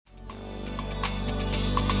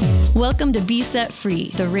Welcome to Be Set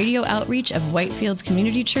Free, the radio outreach of Whitefields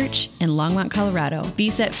Community Church in Longmont, Colorado. Be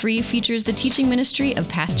Set Free features the teaching ministry of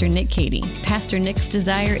Pastor Nick Cady. Pastor Nick's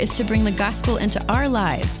desire is to bring the gospel into our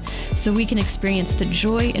lives so we can experience the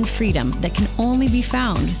joy and freedom that can only be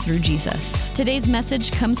found through Jesus. Today's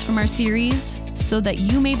message comes from our series, So That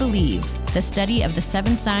You May Believe, the study of the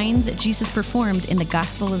 7 signs Jesus performed in the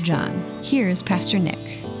Gospel of John. Here's Pastor Nick.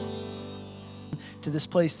 To this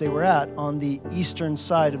place they were at on the eastern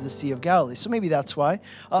side of the Sea of Galilee. So maybe that's why.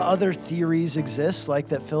 Other theories exist, like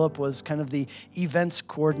that Philip was kind of the events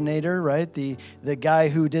coordinator, right? The guy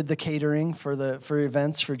who did the catering for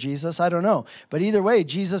events for Jesus. I don't know. But either way,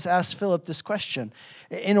 Jesus asked Philip this question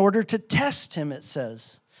in order to test him, it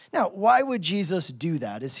says. Now, why would Jesus do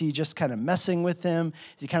that? Is he just kind of messing with him?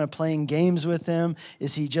 Is he kind of playing games with him?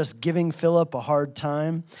 Is he just giving Philip a hard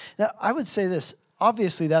time? Now, I would say this.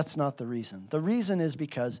 Obviously, that's not the reason. The reason is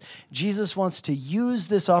because Jesus wants to use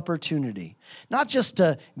this opportunity, not just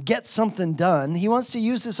to get something done. He wants to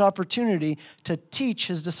use this opportunity to teach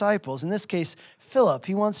his disciples. In this case, Philip.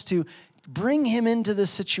 He wants to bring him into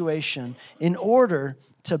this situation in order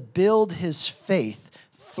to build his faith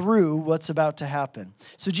through what's about to happen.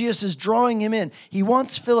 So Jesus is drawing him in. He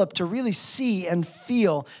wants Philip to really see and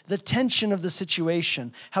feel the tension of the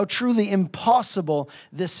situation, how truly impossible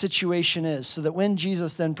this situation is, so that when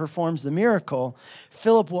Jesus then performs the miracle,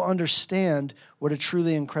 Philip will understand what a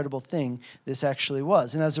truly incredible thing this actually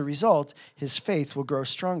was. And as a result, his faith will grow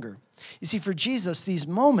stronger. You see, for Jesus, these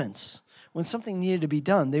moments when something needed to be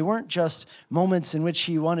done, they weren't just moments in which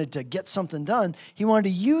he wanted to get something done. He wanted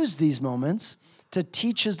to use these moments to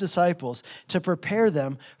teach his disciples, to prepare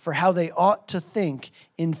them for how they ought to think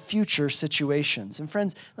in future situations. And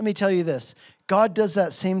friends, let me tell you this. God does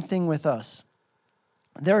that same thing with us.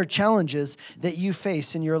 There are challenges that you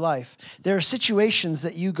face in your life. There are situations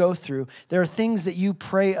that you go through. There are things that you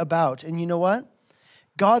pray about. And you know what?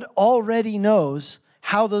 God already knows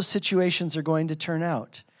how those situations are going to turn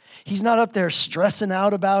out. He's not up there stressing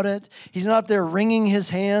out about it. He's not up there wringing his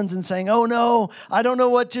hands and saying, oh no, I don't know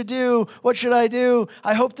what to do. What should I do?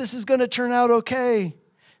 I hope this is going to turn out okay.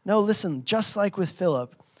 No, listen, just like with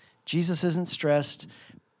Philip, Jesus isn't stressed,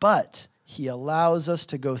 but he allows us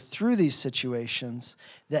to go through these situations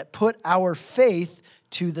that put our faith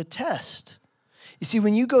to the test. You see,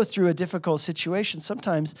 when you go through a difficult situation,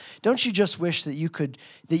 sometimes don't you just wish that you could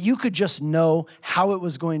just know how it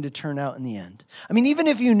was going to turn out in the end? I mean, even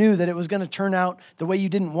if you knew that it was going to turn out the way you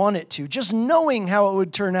didn't want it to, just knowing how it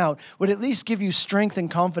would turn out would at least give you strength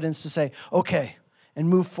and confidence to say, okay, and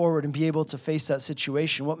move forward and be able to face that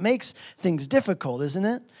situation. What makes things difficult, isn't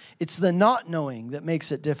it? It's the not knowing that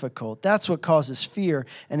makes it difficult. That's what causes fear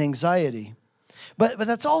and anxiety. But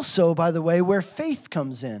that's also, by the way, where faith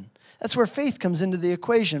comes in. That's where faith comes into the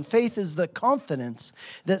equation. Faith is the confidence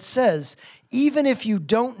that says, even if you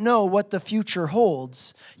don't know what the future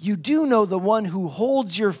holds, you do know the one who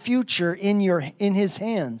holds your future in his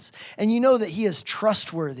hands. And you know that he is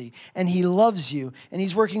trustworthy and he loves you and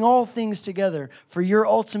he's working all things together for your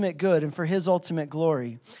ultimate good and for his ultimate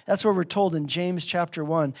glory. That's what we're told in James chapter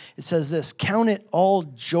 1. It says this, count it all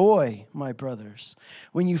joy, my brothers,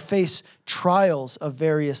 when you face trials of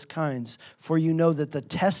various kinds, for you know that the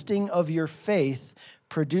testing of your faith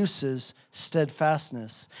produces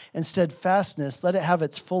steadfastness. And steadfastness, let it have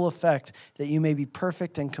its full effect, that you may be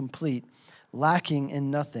perfect and complete, lacking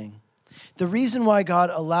in nothing. The reason why God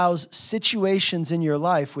allows situations in your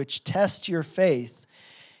life which test your faith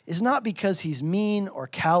is not because he's mean or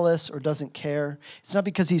callous or doesn't care. It's not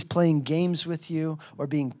because he's playing games with you or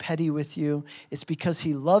being petty with you. It's because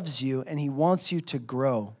he loves you and he wants you to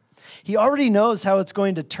grow. He already knows how it's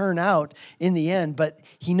going to turn out in the end, but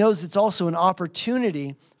he knows it's also an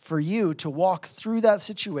opportunity for you to walk through that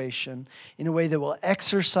situation in a way that will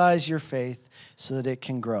exercise your faith so that it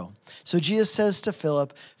can grow. So Jesus says to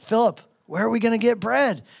Philip, Philip, where are we going to get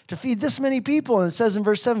bread to feed this many people? And it says in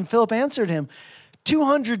verse 7, Philip answered him,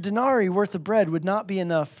 200 denarii worth of bread would not be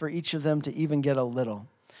enough for each of them to even get a little.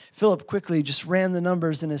 Philip quickly just ran the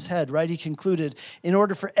numbers in his head, right? He concluded, in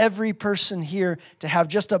order for every person here to have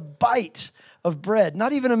just a bite of bread,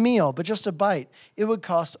 not even a meal, but just a bite, it would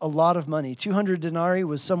cost a lot of money. 200 denarii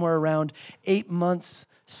was somewhere around 8 months'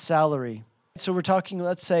 salary. So we're talking,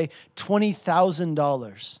 let's say,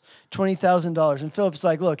 $20,000. $20,000. And Philip's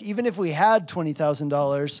like, look, even if we had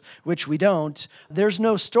 $20,000, which we don't, there's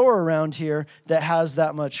no store around here that has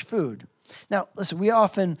that much food. Now, listen, we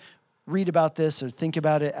often read about this or think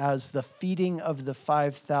about it as the feeding of the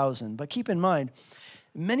 5,000. But keep in mind,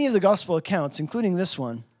 many of the gospel accounts, including this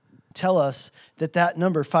one, tell us that that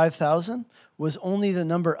number, 5,000, was only the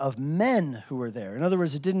number of men who were there. In other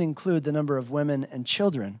words, it didn't include the number of women and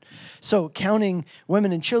children. So counting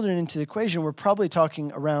women and children into the equation, we're probably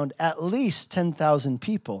talking around at least 10,000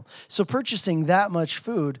 people. So purchasing that much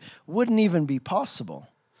food wouldn't even be possible.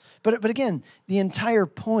 But again, the entire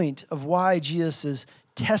point of why Jesus is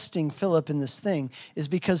testing Philip in this thing is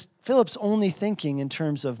because Philip's only thinking in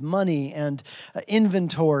terms of money and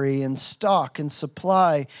inventory and stock and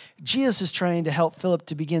supply. Jesus is trying to help Philip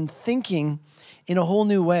to begin thinking in a whole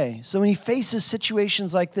new way. So when he faces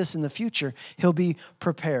situations like this in the future, he'll be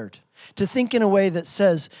prepared. To think in a way that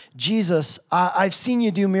says, Jesus, I've seen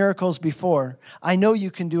you do miracles before. I know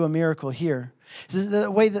you can do a miracle here. The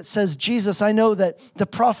way that says, Jesus, I know that the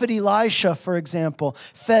prophet Elisha, for example,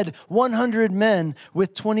 fed 100 men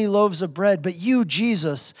with 20 loaves of bread. But you,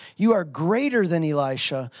 Jesus, you are greater than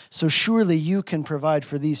Elisha, so surely you can provide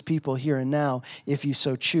for these people here and now if you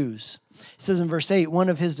so choose. It says in verse 8, one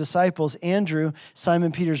of his disciples, Andrew,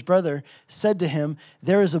 Simon Peter's brother, said to him,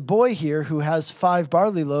 there is a boy here who has 5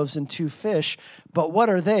 barley loaves and 2 fish, but what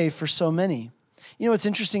are they for so many? You know what's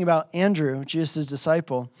interesting about Andrew, Jesus'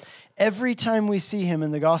 disciple? Every time we see him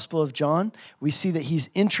in the Gospel of John, we see that he's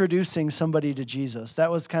introducing somebody to Jesus. That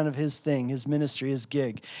was kind of his thing, his ministry, his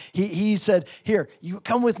gig. He said, here, you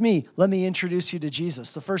come with me. Let me introduce you to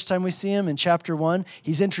Jesus. The first time we see him in chapter 1,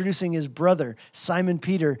 he's introducing his brother, Simon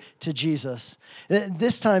Peter, to Jesus.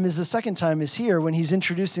 This time is the second time is here when he's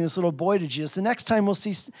introducing this little boy to Jesus. The next time we'll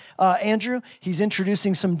see Andrew, he's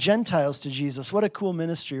introducing some Gentiles to Jesus. What a cool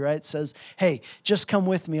ministry, right? It says, hey, just come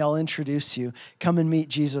with me. I'll introduce you. Come and meet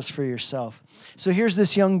Jesus for yourself. So here's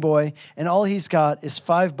this young boy, and all he's got is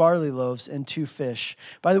 5 barley loaves and 2 fish.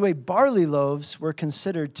 By the way, barley loaves were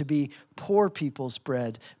considered to be poor people's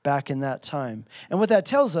bread back in that time. And what that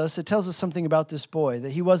tells us, it tells us something about this boy,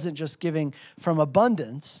 that he wasn't just giving from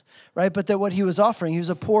abundance, right? But that what he was offering, he was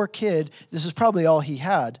a poor kid. This is probably all he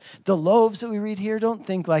had. The loaves that we read here, don't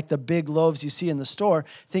think like the big loaves you see in the store.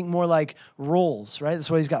 Think more like rolls, right?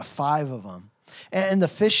 That's why he's got 5 of them. And the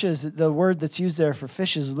fishes, the word that's used there for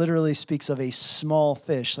fishes literally speaks of a small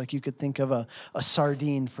fish, like you could think of a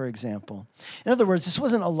sardine, for example. In other words, this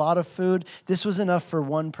wasn't a lot of food. This was enough for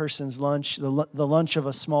one person's lunch, the lunch of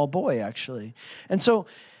a small boy, actually. And so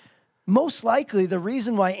most likely, the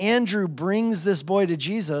reason why Andrew brings this boy to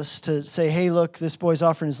Jesus to say, hey, look, this boy's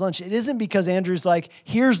offering his lunch, it isn't because Andrew's like,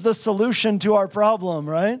 here's the solution to our problem,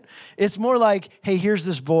 right? It's more like, hey, here's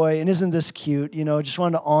this boy, and isn't this cute? You know, just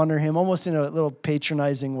wanted to honor him, almost in a little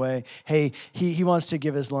patronizing way. Hey, he wants to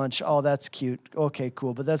give his lunch. Oh, that's cute. Okay,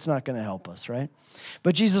 cool, but that's not going to help us, right?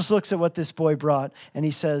 But Jesus looks at what this boy brought, and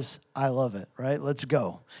he says, I love it, right? Let's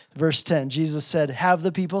go. Verse 10, Jesus said, have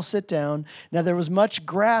the people sit down. Now there was much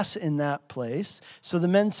grass in that place, so the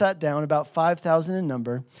men sat down, about 5,000 in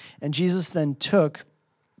number, and Jesus then took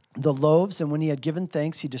the loaves, and when he had given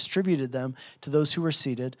thanks, he distributed them to those who were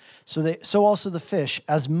seated, so also the fish,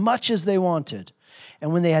 as much as they wanted.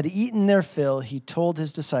 And when they had eaten their fill, he told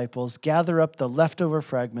his disciples, gather up the leftover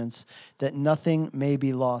fragments, that nothing may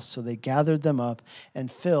be lost. So they gathered them up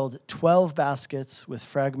and filled 12 baskets with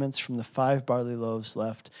fragments from the 5 barley loaves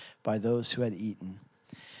left by those who had eaten.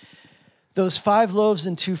 Those 5 loaves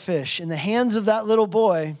and 2 fish, in the hands of that little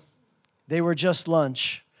boy, they were just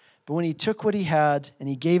lunch. But when he took what he had and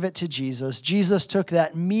he gave it to Jesus, Jesus took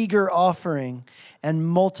that meager offering and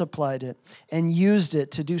multiplied it and used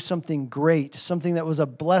it to do something great, something that was a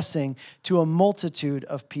blessing to a multitude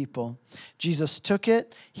of people. Jesus took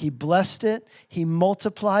it, he blessed it, he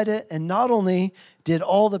multiplied it, and not only did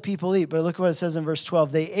all the people eat, but look what it says in verse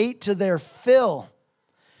 12, they ate to their fill.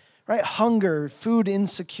 Right? Hunger, food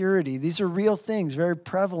insecurity. These are real things, very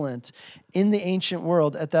prevalent in the ancient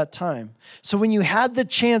world at that time. So when you had the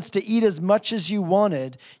chance to eat as much as you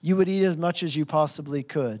wanted, you would eat as much as you possibly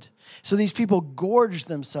could. So these people gorged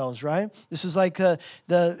themselves, right? This was like the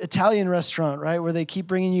Italian restaurant, right? Where they keep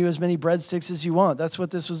bringing you as many breadsticks as you want. That's what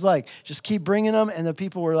this was like. Just keep bringing them, and the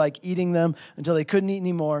people were like eating them until they couldn't eat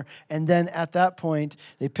anymore. And then at that point,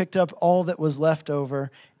 they picked up all that was left over,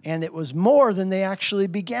 and it was more than they actually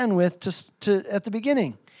began with at the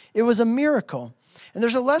beginning. It was a miracle. And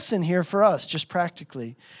there's a lesson here for us, just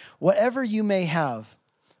practically. Whatever you may have,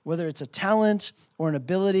 whether it's a talent or an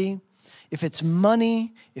ability, if it's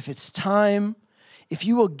money, if it's time, if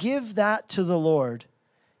you will give that to the Lord,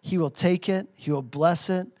 he will take it, he will bless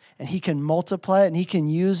it, and he can multiply it, and he can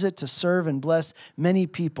use it to serve and bless many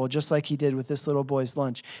people, just like he did with this little boy's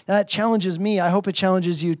lunch. Now, that challenges me. I hope it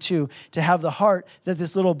challenges you, too, to have the heart that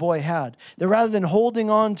this little boy had. That rather than holding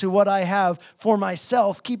on to what I have for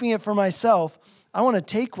myself, keeping it for myself, I want to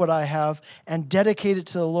take what I have and dedicate it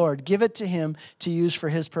to the Lord, give it to him to use for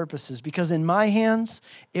his purposes, because in my hands,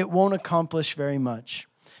 it won't accomplish very much.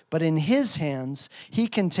 But in his hands, he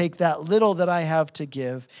can take that little that I have to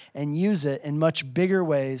give and use it in much bigger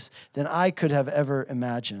ways than I could have ever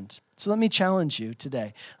imagined. So let me challenge you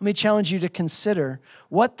today. Let me challenge you to consider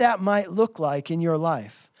what that might look like in your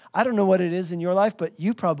life. I don't know what it is in your life, but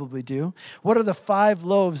you probably do. What are the 5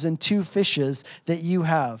 loaves and 2 fishes that you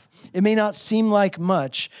have? It may not seem like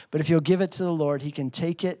much, but if you'll give it to the Lord, he can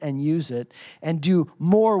take it and use it and do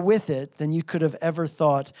more with it than you could have ever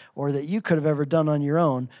thought or that you could have ever done on your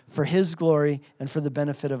own for his glory and for the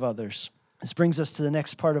benefit of others. This brings us to the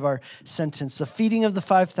next part of our sentence. The feeding of the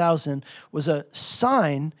 5,000 was a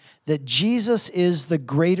sign that Jesus is the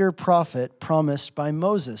greater prophet promised by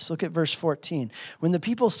Moses. Look at verse 14. When the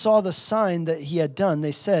people saw the sign that he had done,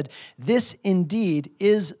 they said, "This indeed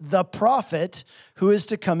is the prophet who is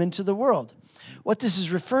to come into the world." What this is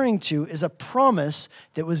referring to is a promise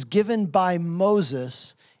that was given by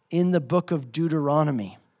Moses in the book of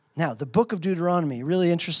Deuteronomy. Now, the book of Deuteronomy,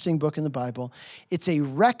 really interesting book in the Bible. It's a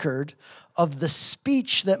record of the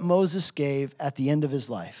speech that Moses gave at the end of his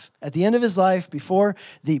life. At the end of his life, before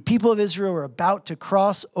the people of Israel were about to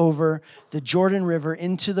cross over the Jordan River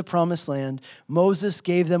into the Promised Land, Moses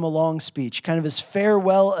gave them a long speech, kind of his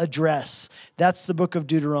farewell address. That's the book of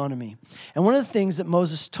Deuteronomy. And one of the things that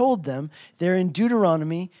Moses told them there in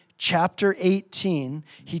Deuteronomy chapter 18,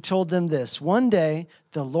 he told them this: "One day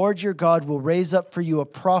the Lord your God will raise up for you a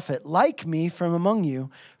prophet like me from among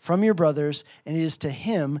you, from your brothers, and it is to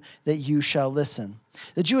him that you shall listen."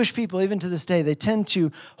 The Jewish people, even to this day, they tend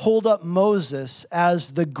to hold up Moses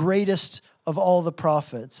as the greatest of all the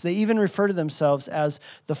prophets. They even refer to themselves as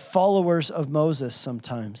the followers of Moses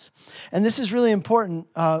sometimes. And this is really important.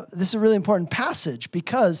 This is a really important passage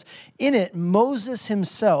because in it, Moses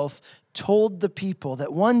himself told the people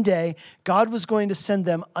that one day God was going to send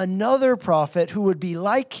them another prophet who would be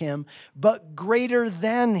like him, but greater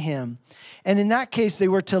than him. And in that case, they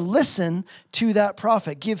were to listen to that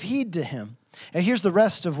prophet, give heed to him. And here's the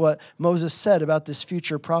rest of what Moses said about this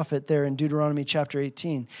future prophet there in Deuteronomy chapter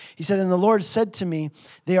 18. He said, "And the Lord said to me,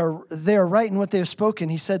 they are right in what they have spoken.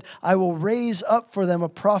 He said, I will raise up for them a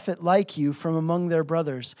prophet like you from among their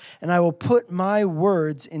brothers, and I will put my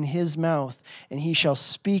words in his mouth, and he shall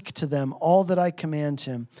speak to them all that I command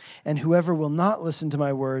him. And whoever will not listen to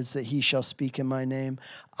my words that he shall speak in my name,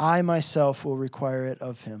 I myself will require it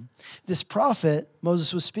of him." This prophet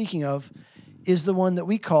Moses was speaking of is the one that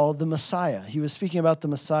we call the Messiah. He was speaking about the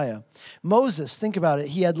Messiah. Moses, think about it,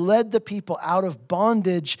 he had led the people out of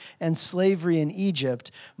bondage and slavery in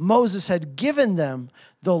Egypt. Moses had given them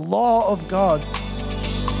the law of God.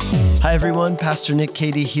 Hi everyone, Pastor Nick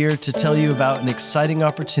Cady here to tell you about an exciting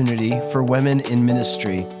opportunity for women in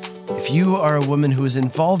ministry. If you are a woman who is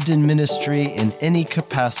involved in ministry in any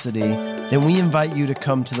capacity, then we invite you to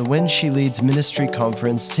come to the When She Leads Ministry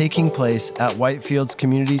Conference taking place at Whitefields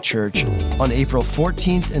Community Church on April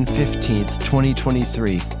 14th and 15th,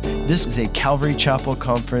 2023. This is a Calvary Chapel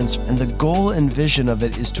conference, and the goal and vision of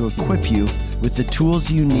it is to equip you with the tools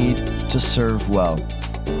you need to serve well.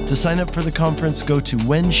 To sign up for the conference, go to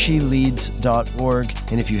whensheleads.org,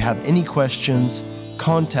 and if you have any questions,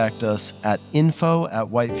 contact us at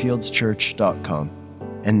info@whitefieldschurch.com.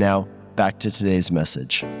 And now, back to today's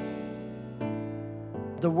message.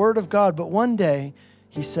 The word of God, but one day,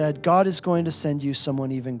 he said, God is going to send you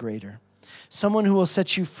someone even greater. Someone who will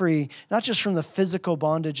set you free, not just from the physical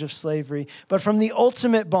bondage of slavery, but from the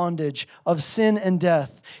ultimate bondage of sin and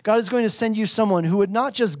death. God is going to send you someone who would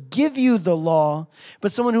not just give you the law,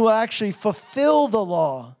 but someone who will actually fulfill the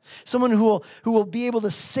law. Someone who will be able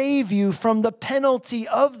to save you from the penalty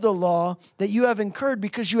of the law that you have incurred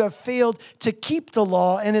because you have failed to keep the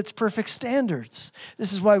law and its perfect standards.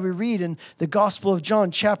 This is why we read in the Gospel of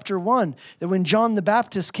John, chapter 1, that when John the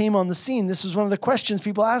Baptist came on the scene, this was one of the questions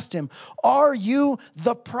people asked him. Are you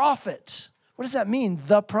the prophet? What does that mean,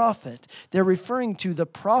 the prophet? They're referring to the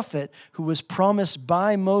prophet who was promised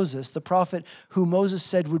by Moses, the prophet who Moses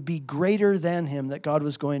said would be greater than him that God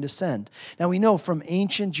was going to send. Now we know from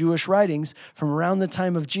ancient Jewish writings from around the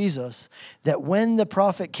time of Jesus that when the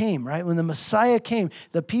prophet came, right, when the Messiah came,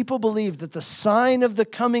 the people believed that the sign of the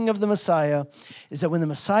coming of the Messiah is that when the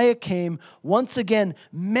Messiah came, once again,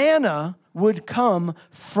 manna would come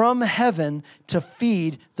from heaven to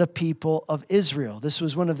feed the people of Israel. This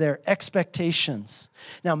was one of their expectations.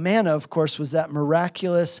 Now, manna, of course, was that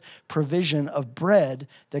miraculous provision of bread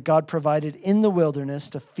that God provided in the wilderness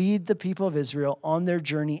to feed the people of Israel on their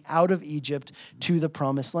journey out of Egypt to the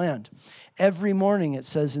Promised Land. Every morning, it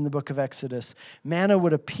says in the book of Exodus, manna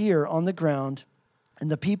would appear on the ground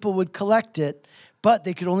and the people would collect it, but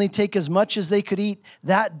they could only take as much as they could eat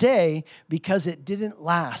that day because it didn't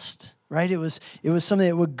last, right? It was something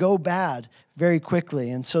that would go bad very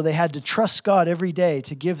quickly. And so they had to trust God every day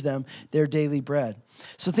to give them their daily bread.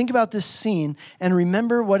 So think about this scene and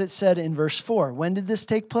remember what it said in verse 4. When did this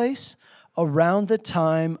take place? Around the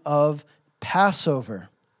time of Passover.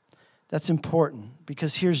 That's important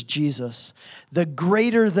because here's Jesus, the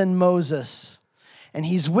greater than Moses. And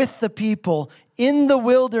he's with the people in the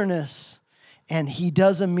wilderness. And he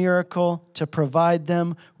does a miracle to provide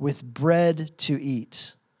them with bread to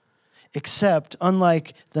eat. Except,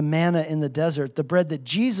 unlike the manna in the desert, the bread that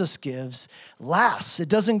Jesus gives lasts. It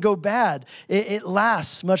doesn't go bad. It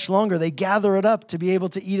lasts much longer. They gather it up to be able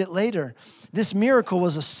to eat it later. This miracle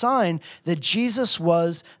was a sign that Jesus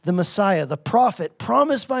was the Messiah, the prophet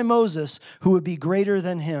promised by Moses who would be greater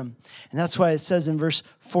than him. And that's why it says in verse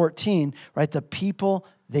 14, right, the people,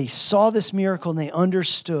 they saw this miracle and they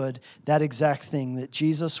understood that exact thing, that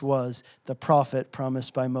Jesus was the prophet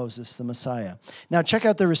promised by Moses, the Messiah. Now check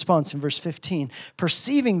out the response in verse 15.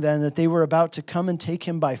 Perceiving then that they were about to come and take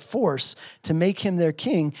him by force to make him their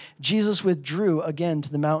king, Jesus withdrew again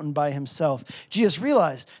to the mountain by himself. Jesus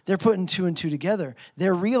realized they're putting two and two together.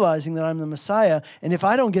 They're realizing that I'm the Messiah, and if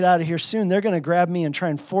I don't get out of here soon, they're going to grab me and try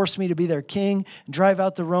and force me to be their king, drive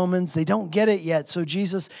out the Romans. They don't get it yet, so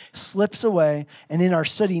Jesus slips away, and in our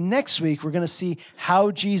study next week, we're going to see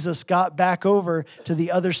how Jesus got back over to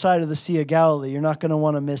the other side of the Sea of Galilee. You're not going to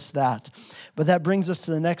want to miss that. But that brings us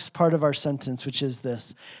to the next part of our sentence, which is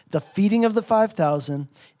this. The feeding of the 5,000,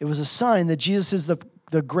 it was a sign that Jesus is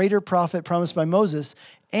the greater prophet promised by Moses,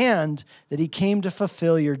 and that he came to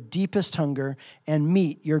fulfill your deepest hunger and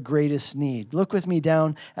meet your greatest need. Look with me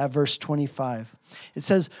down at verse 25. It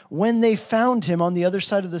says, when they found him on the other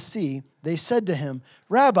side of the sea, they said to him,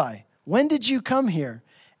 Rabbi, when did you come here?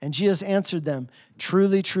 And Jesus answered them,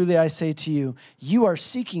 truly, truly, I say to you, you are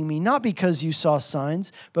seeking me not because you saw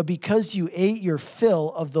signs, but because you ate your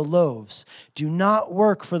fill of the loaves. Do not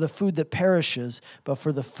work for the food that perishes, but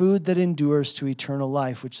for the food that endures to eternal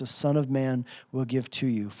life, which the Son of Man will give to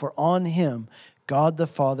you. For on him, God the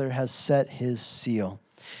Father has set his seal.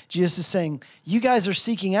 Jesus is saying, you guys are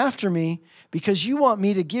seeking after me because you want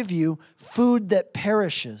me to give you food that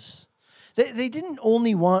perishes. They didn't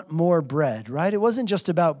only want more bread, right? It wasn't just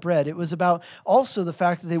about bread. It was about also the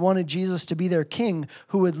fact that they wanted Jesus to be their king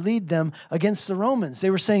who would lead them against the Romans. They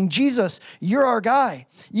were saying, Jesus, you're our guy.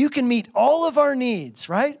 You can meet all of our needs,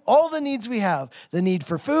 right? All the needs we have, the need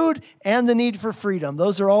for food and the need for freedom.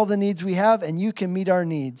 Those are all the needs we have, and you can meet our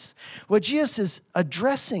needs. What Jesus is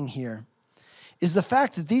addressing here is the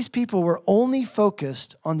fact that these people were only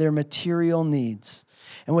focused on their material needs.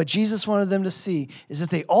 And what Jesus wanted them to see is that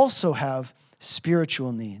they also have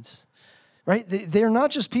spiritual needs, right? They're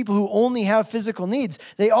not just people who only have physical needs.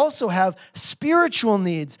 They also have spiritual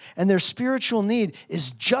needs, and their spiritual need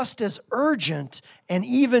is just as urgent and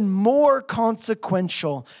even more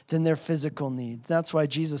consequential than their physical need. That's why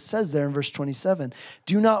Jesus says there in verse 27,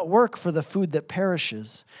 do not work for the food that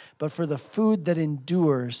perishes, but for the food that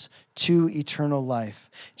endures to eternal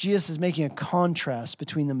life. Jesus is making a contrast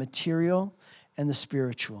between the material and the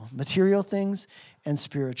spiritual. Material things and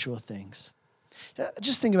spiritual things.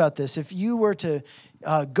 Just think about this. If you were to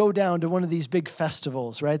go down to one of these big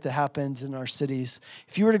festivals, right, that happened in our cities,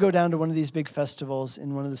 if you were to go down to one of these big festivals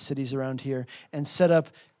in one of the cities around here and set up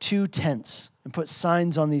 2 tents and put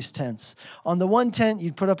signs on these tents. On the one tent,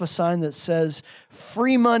 you'd put up a sign that says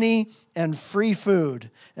free money and free food.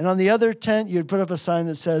 And on the other tent, you'd put up a sign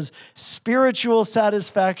that says spiritual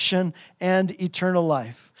satisfaction and eternal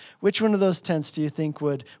life. Which one of those tents do you think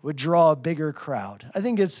would draw a bigger crowd? I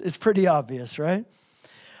think it's pretty obvious, right?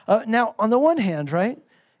 Now, on the one hand, right,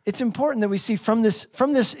 it's important that we see from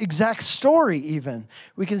this exact story even,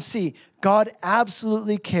 we can see God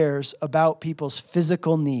absolutely cares about people's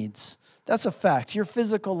physical needs. That's a fact. Your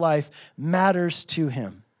physical life matters to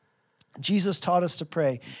him. Jesus taught us to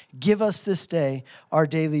pray, give us this day our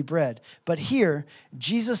daily bread. But here,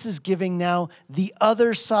 Jesus is giving now the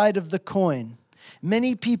other side of the coin.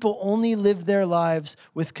 Many people only live their lives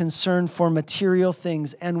with concern for material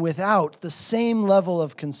things and without the same level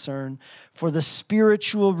of concern for the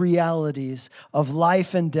spiritual realities of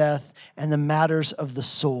life and death and the matters of the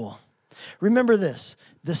soul. Remember this,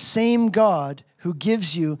 the same God who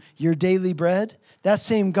gives you your daily bread, that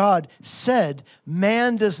same God said,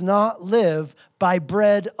 man does not live by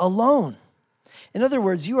bread alone. In other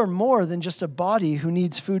words, you are more than just a body who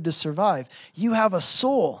needs food to survive. You have a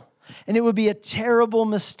soul. And it would be a terrible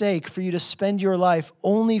mistake for you to spend your life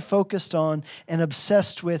only focused on and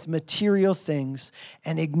obsessed with material things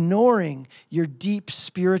and ignoring your deep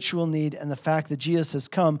spiritual need and the fact that Jesus has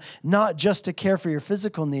come not just to care for your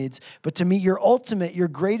physical needs, but to meet your ultimate, your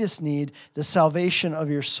greatest need, the salvation of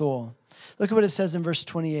your soul. Look at what it says in verse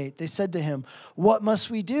 28. They said to him, "What must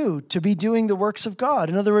we do to be doing the works of God?"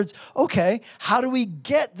 In other words, okay, how do we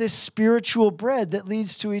get this spiritual bread that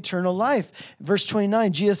leads to eternal life? Verse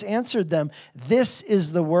 29, Jesus answered them, "This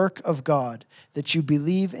is the work of God, that you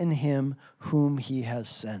believe in him whom he has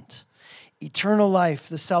sent." Eternal life,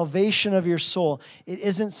 the salvation of your soul, it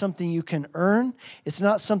isn't something you can earn. It's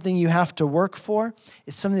not something you have to work for.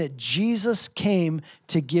 It's something that Jesus came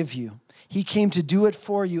to give you. He came to do it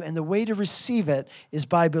for you, and the way to receive it is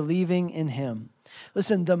by believing in him.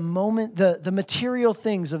 Listen, the material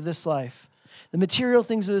things of this life, the material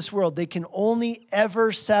things of this world, they can only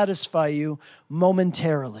ever satisfy you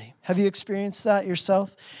momentarily. Have you experienced that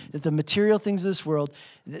yourself? That the material things of this world,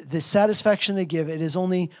 the satisfaction they give, it is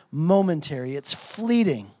only momentary. It's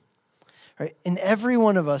fleeting. Right? In every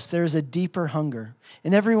one of us, there is a deeper hunger.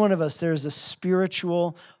 In every one of us, there is a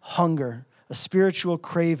spiritual hunger, a spiritual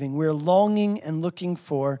craving. We're longing and looking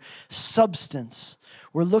for substance.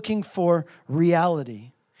 We're looking for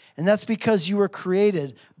reality. And that's because you were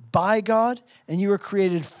created by God and you were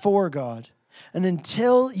created for God. And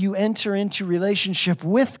until you enter into relationship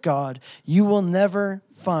with God, you will never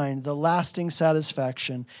find the lasting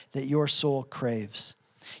satisfaction that your soul craves.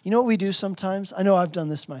 You know what we do sometimes? I know I've done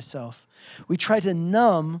this myself. We try to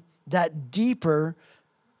numb that deeper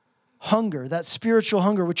hunger, that spiritual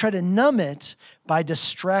hunger. We try to numb it by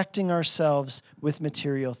distracting ourselves with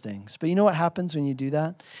material things. But you know what happens when you do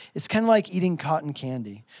that? It's kind of like eating cotton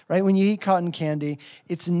candy, right? When you eat cotton candy,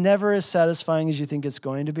 it's never as satisfying as you think it's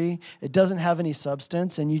going to be. It doesn't have any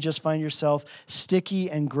substance, and you just find yourself sticky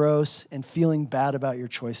and gross and feeling bad about your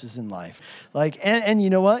choices in life. And you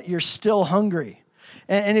know what? You're still hungry.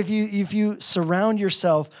 And if you surround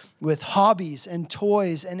yourself with hobbies and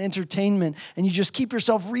toys and entertainment, and you just keep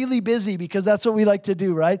yourself really busy, because that's what we like to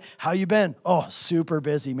do, right? How you been? Oh, super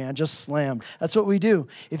busy, man, just slammed. That's what we do.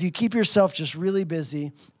 If you keep yourself just really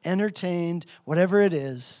busy, entertained, whatever it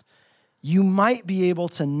is, you might be able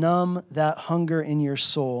to numb that hunger in your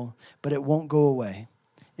soul, but it won't go away.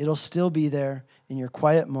 It'll still be there in your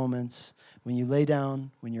quiet moments, when you lay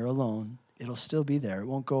down, when you're alone. It'll still be there. It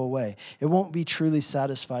won't go away. It won't be truly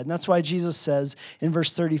satisfied. And that's why Jesus says in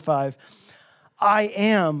verse 35, "I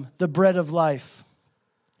am the bread of life.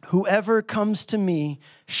 Whoever comes to me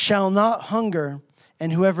shall not hunger,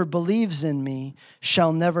 and whoever believes in me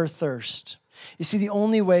shall never thirst." You see, the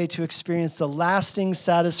only way to experience the lasting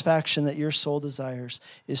satisfaction that your soul desires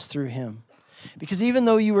is through him. Because even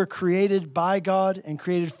though you were created by God and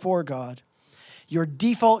created for God, your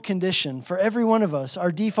default condition, for every one of us,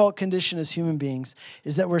 our default condition as human beings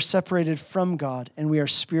is that we're separated from God and we are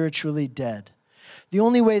spiritually dead. The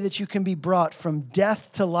only way that you can be brought from death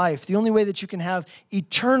to life, the only way that you can have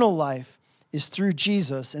eternal life is through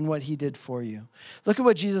Jesus and what he did for you. Look at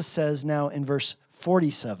what Jesus says now in verse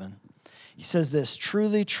 47. He says this,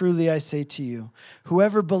 "Truly, truly, I say to you,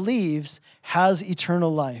 whoever believes has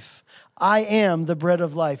eternal life. I am the bread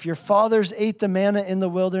of life. Your fathers ate the manna in the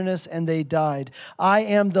wilderness and they died. I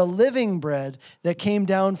am the living bread that came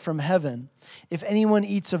down from heaven. If anyone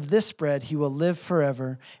eats of this bread, he will live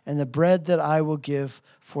forever. And the bread that I will give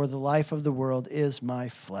for the life of the world is my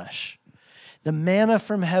flesh." The manna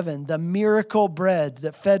from heaven, the miracle bread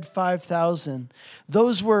that fed 5,000,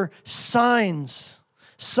 those were signs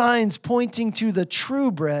pointing to the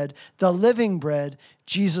true bread, the living bread,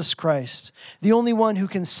 Jesus Christ, the only one who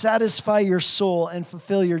can satisfy your soul and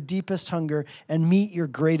fulfill your deepest hunger and meet your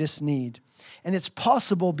greatest need. And it's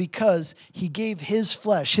possible because he gave his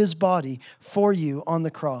flesh, his body, for you on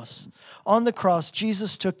the cross. On the cross,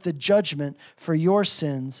 Jesus took the judgment for your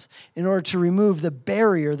sins in order to remove the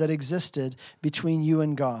barrier that existed between you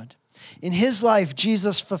and God. In his life,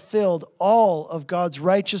 Jesus fulfilled all of God's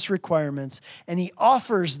righteous requirements, and he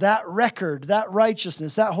offers that record, that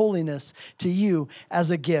righteousness, that holiness to you as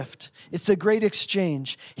a gift. It's a great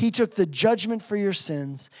exchange. He took the judgment for your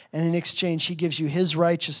sins, and in exchange, he gives you his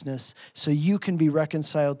righteousness so you can be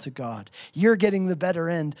reconciled to God. You're getting the better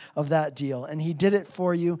end of that deal, and he did it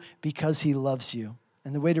for you because he loves you.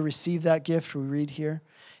 And the way to receive that gift, we read here,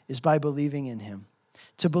 is by believing in him.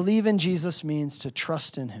 To believe in Jesus means to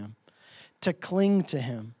trust in him, to cling to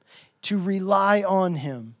him, to rely on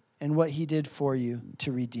him and what he did for you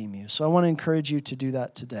to redeem you. So I want to encourage you to do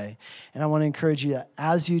that today. And I want to encourage you that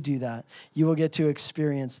as you do that, you will get to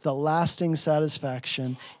experience the lasting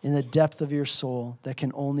satisfaction in the depth of your soul that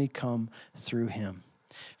can only come through him.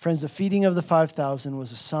 Friends, the feeding of the 5,000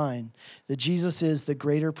 was a sign that Jesus is the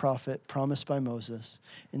greater prophet promised by Moses,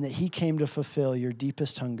 and that he came to fulfill your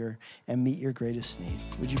deepest hunger and meet your greatest need.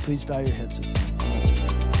 Would you please bow your heads with me? Let's pray.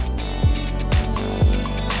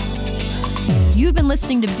 You've been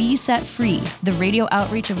listening to Be Set Free, the radio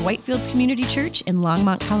outreach of Whitefields Community Church in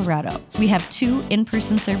Longmont, Colorado. We have 2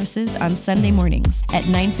 in-person services on Sunday mornings at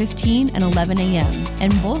 9:15 and 11 a.m.,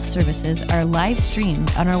 and both services are live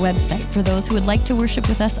streamed on our website for those who would like to worship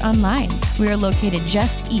with us online. We are located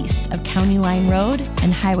just east of County Line Road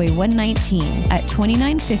and Highway 119 at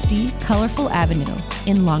 2950 Colorful Avenue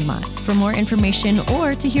in Longmont. For more information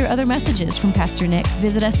or to hear other messages from Pastor Nick,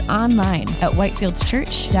 visit us online at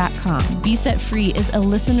whitefieldschurch.com. Be Set Free is a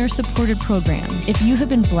listener-supported program. If you have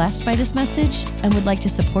been blessed by this message and would like to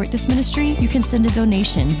support this ministry, you can send a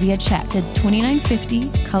donation via check to 2950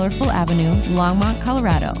 Colorful Avenue, Longmont,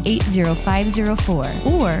 Colorado, 80504,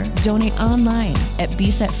 or donate online at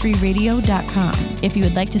besetfreeradio.com. If you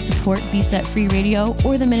would like to support Be Set Free Radio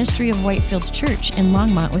or the ministry of Whitefields Church in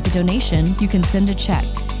Longmont with a donation, you can send a check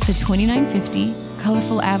to 2950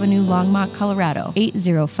 Colorful Avenue, Longmont, Colorado,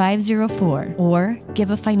 80504, or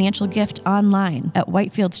give a financial gift online at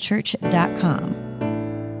whitefieldschurch.com.